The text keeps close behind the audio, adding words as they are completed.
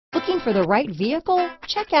Looking for the right vehicle?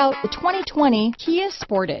 Check out the 2020 Kia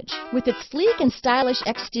Sportage. With its sleek and stylish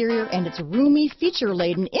exterior and its roomy,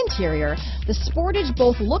 feature-laden interior, the Sportage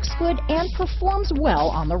both looks good and performs well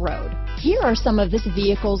on the road. Here are some of this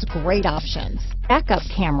vehicle's great options: backup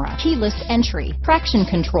camera, keyless entry, traction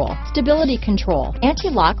control, stability control,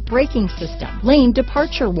 anti-lock braking system, lane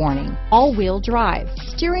departure warning, all-wheel drive,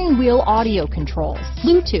 steering wheel audio controls,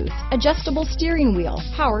 Bluetooth, adjustable steering wheel,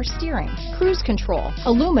 power steering, cruise control,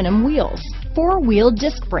 aluminum wheels, four-wheel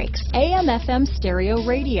disc brakes, AM/FM stereo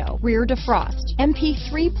radio, rear defrost,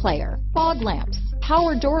 MP3 player, fog lamps,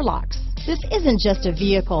 power door locks. This isn't just a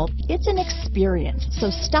vehicle, it's an experience. So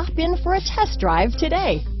stop in for a test drive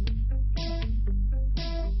today.